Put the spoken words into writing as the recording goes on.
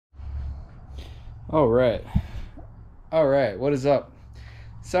All right. All right. What is up?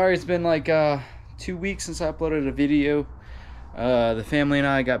 Sorry, it's been like 2 weeks since I uploaded a video. The family and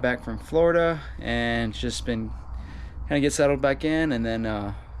I got back from Florida and just been kind of get settled back in. And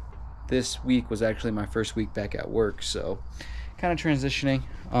then this week was actually my first week back at work. So kind of transitioning.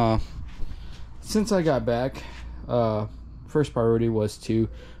 Since I got back, first priority was to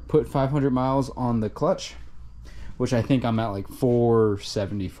put 500 miles on the clutch, which I think I'm at like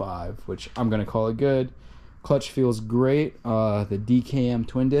 475, which I'm gonna call it good. Clutch feels great. The DKM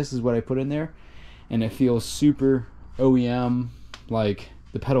twin disc is what I put in there, and it feels super OEM. Like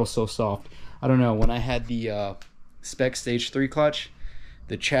the pedal's so soft. I don't know, when I had the spec stage 3 clutch,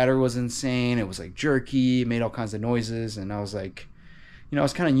 the chatter was insane. It was like jerky, it made all kinds of noises, and I was like, you know, I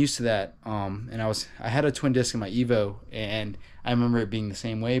was kind of used to that. And I had a twin disc in my Evo, and I remember it being the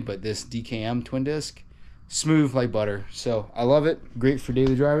same way, but this DKM twin disc, smooth like butter. So I love it. Great for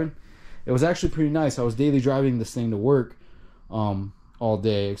daily driving. It was actually pretty nice. I was daily driving this thing to work all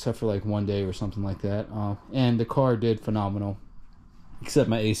day, except for like one day or something like that. And the car did phenomenal, except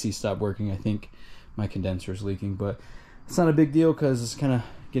my AC stopped working. I think my condenser is leaking, but it's not a big deal because it's kind of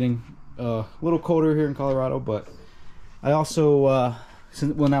getting a little colder here in Colorado. But I also,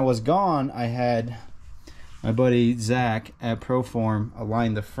 when I was gone, I had my buddy Zach at Proform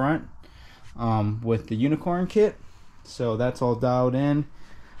align the front with the Unicorn kit. So that's all dialed in.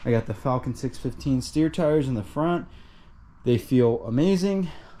 I got the Falcon 615 steer tires in the front. They feel amazing.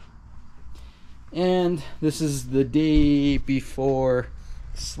 And this is the day before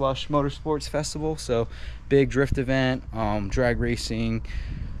Slush Motorsports Festival. So big drift event, drag racing,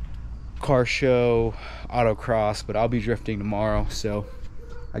 car show, autocross, but I'll be drifting tomorrow. So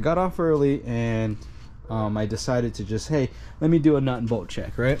I got off early and I decided to just, hey, let me do a nut and bolt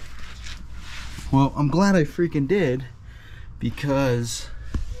check, right? Well, I'm glad I freaking did, because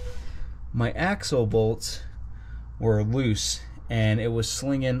my axle bolts were loose and it was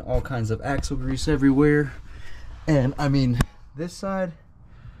slinging all kinds of axle grease everywhere. And I mean, this side,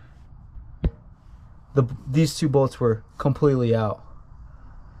 these two bolts were completely out.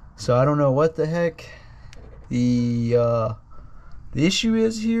 So I don't know what the heck the issue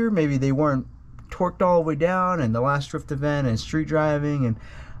is here. Maybe they weren't torqued all the way down in the last drift event and street driving, and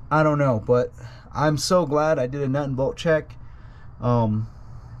I don't know, but I'm so glad I did a nut and bolt check.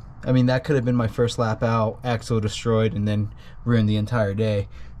 I mean, that could have been my first lap out, axle destroyed, and then ruined the entire day.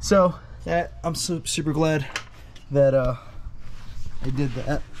 So that I'm super glad that I did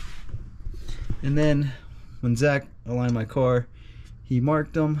that. And then when Zach aligned my car, he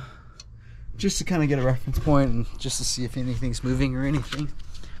marked them just to kind of get a reference point and just to see if anything's moving or anything.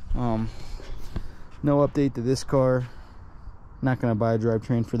 No update to this car. Not gonna buy a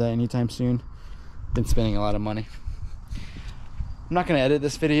drivetrain for that anytime soon. Been spending a lot of money. I'm not gonna edit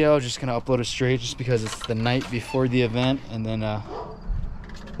this video, just gonna upload it straight just because it's the night before the event. And then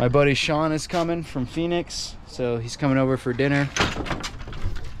my buddy Sean is coming from Phoenix, so he's coming over for dinner.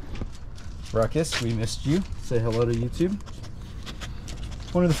 Ruckus, we missed you. Say hello to YouTube.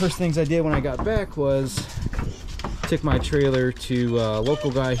 One of the first things I did when I got back was took my trailer to a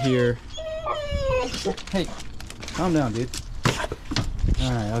local guy here. Hey, calm down, dude.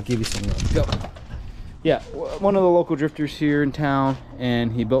 Alright, I'll give you some love. Go. Yeah, one of the local drifters here in town,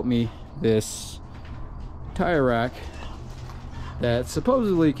 and he built me this tire rack that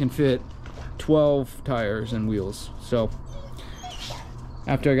supposedly can fit 12 tires and wheels. So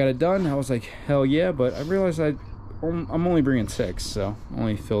after I got it done, I was like, hell yeah, but I realized I'm only bringing 6, so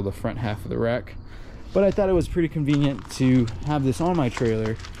only fill the front half of the rack. But I thought it was pretty convenient to have this on my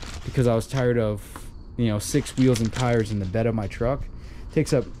trailer because I was tired of, you know, 6 wheels and tires in the bed of my truck. It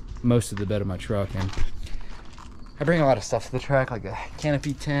takes up most of the bed of my truck, and I bring a lot of stuff to the track, like a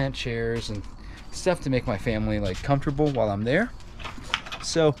canopy tent, chairs, and stuff to make my family like comfortable while I'm there.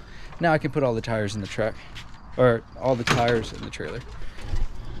 So now I can put all the tires in the truck, or all the tires in the trailer.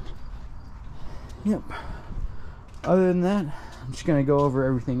 Yep. Other than that, I'm just gonna go over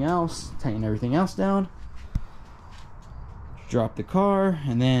everything else, tighten everything else down, drop the car,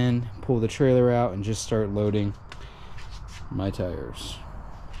 and then pull the trailer out and just start loading my tires.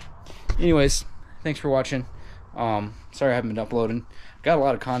 Anyways, thanks for watching. Sorry I haven't been uploading. Got a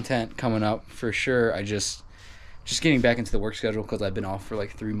lot of content coming up for sure. I just getting back into the work schedule because I've been off for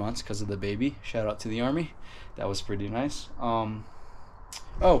like 3 months because of the baby. Shout out to the Army. That was pretty nice.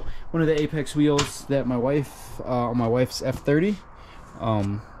 Oh, one of the Apex wheels that my wife, on my wife's F30,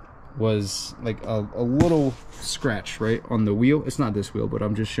 was like a little scratch right on the wheel. It's not this wheel, but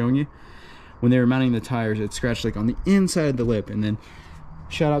I'm just showing you. When they were mounting the tires, it scratched like on the inside of the lip. And then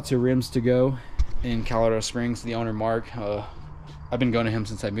shout out to Rims to Go in Colorado Springs, the owner Mark. I've been going to him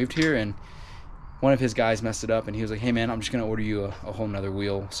since I moved here, and one of his guys messed it up, and he was like, hey man, I'm just gonna order you a whole nother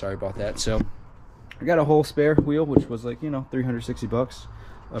wheel, sorry about that. So I got a whole spare wheel, which was like, you know, 360 bucks.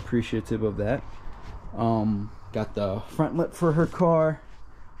 Appreciative of that. Got the front lip for her car,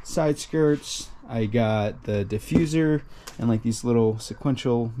 side skirts. I got the diffuser and like these little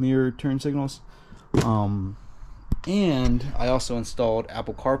sequential mirror turn signals. And I also installed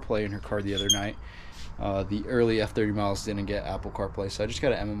Apple CarPlay in her car the other night. The early F30 models didn't get Apple CarPlay, so I just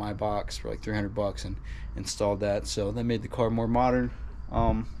got an MMI box for like 300 bucks and installed that. So that made the car more modern.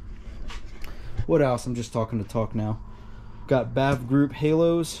 What else? I'm just talking to talk now. Got BAV Group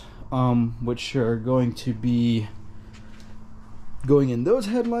halos, which are going to be going in those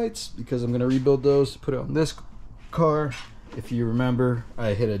headlights because I'm going to rebuild those, put it on this car. If you remember,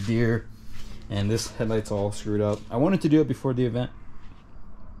 I hit a deer and this headlight's all screwed up. I wanted to do it before the event,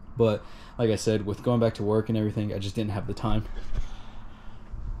 but like I said, with going back to work and everything, I just didn't have the time.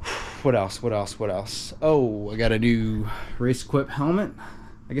 What else? Oh, I got a new race equip helmet.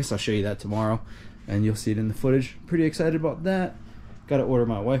 I guess I'll show you that tomorrow and you'll see it in the footage. Pretty excited about that. Gotta order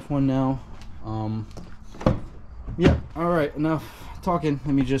my wife one now. Yeah, alright, enough talking.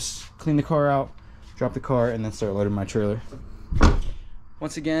 Let me just clean the car out, drop the car, and then start loading my trailer.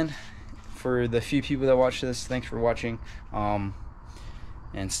 Once again, for the few people that watch this, thanks for watching, and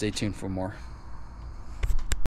stay tuned for more.